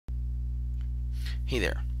Hey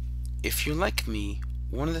there. If you're like me,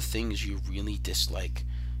 one of the things you really dislike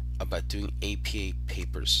about doing APA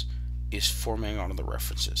papers is formatting all of the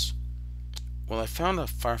references. Well, I found a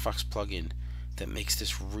Firefox plugin that makes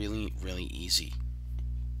this really, really easy.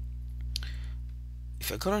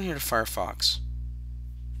 If I go down here to Firefox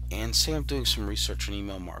and say I'm doing some research on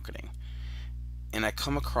email marketing, and I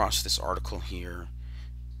come across this article here,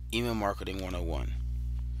 Email Marketing 101,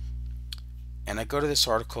 and I go to this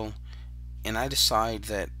article and I decide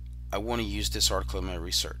that I want to use this article in my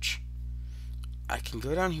research. I can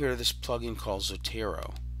go down here to this plugin called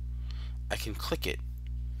Zotero. I can click it,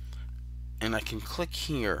 and I can click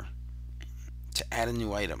here to add a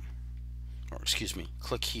new item, or excuse me,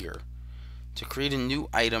 click here to create a new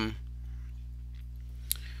item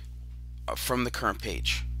from the current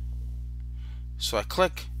page. So I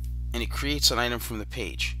click and it creates an item from the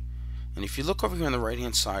page. And if you look over here on the right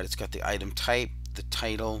hand side, it's got the item type, the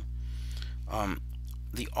title.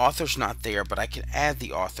 The author's not there, but I can add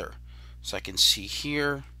the author. So I can see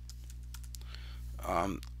here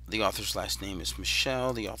the author's last name is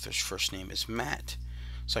Michelle, the author's first name is Matt.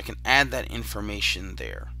 So I can add that information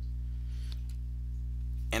there.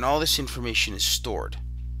 And all this information is stored.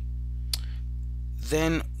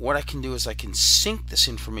 Then what I can do is I can sync this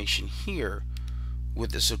information here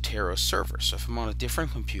with the Zotero server. So if I'm on a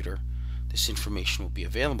different computer, this information will be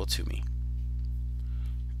available to me.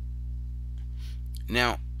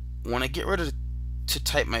 Now, when I get ready to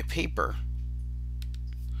type my paper,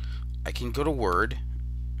 I can go to Word,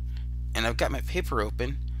 and I've got my paper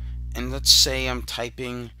open, and let's say I'm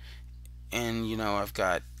typing, and I've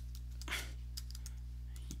got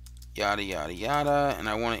yada yada yada, and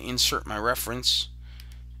I want to insert my reference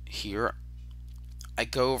here. I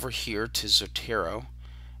go over here to Zotero,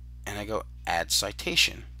 and I go Add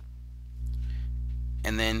Citation,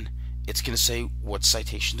 and then it's going to say, what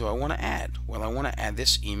citation do I want to add? Well, I want to add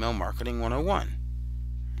this Email Marketing 101.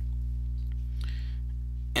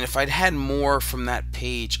 And if I'd had more from that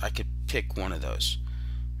page, I could pick one of those.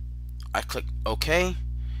 I click OK,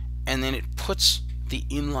 and then it puts the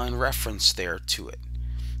inline reference there to it.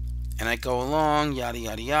 And I go along, yada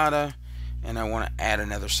yada yada, and I want to add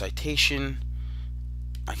another citation.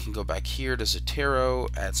 I can go back here to Zotero,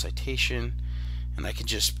 add citation, and I can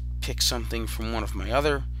just pick something from one of my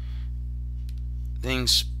other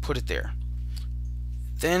things, put it there.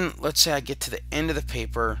 Then let's say I get to the end of the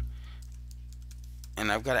paper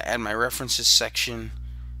and I've got to add my references section.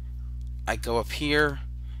 I go up here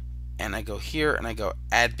and I go here and I go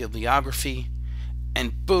add bibliography,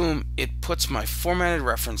 and boom, it puts my formatted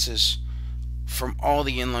references from all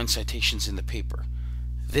the inline citations in the paper.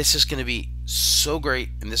 This is going to be so great,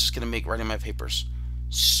 and this is going to make writing my papers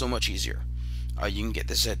so much easier. You can get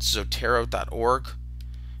this at zotero.org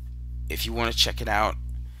if you want to check it out.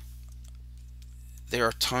 There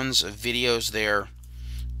are tons of videos there,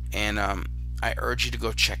 and I urge you to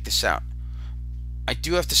go check this out. I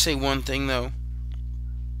do have to say one thing though,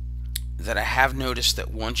 that I have noticed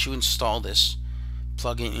that once you install this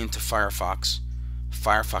plugin into Firefox,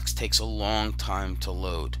 Firefox takes a long time to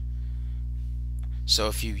load. So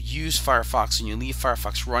if you use Firefox and you leave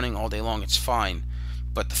Firefox running all day long, it's fine.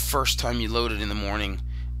 But the first time you load it in the morning,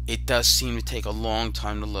 it does seem to take a long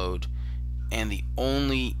time to load. And the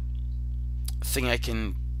only thing I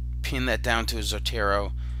can pin that down to is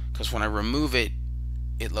Zotero, because when I remove it,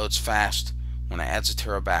 it loads fast. When I add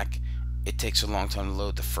Zotero back, it takes a long time to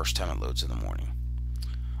load the first time it loads in the morning.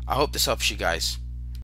 I hope this helps you guys.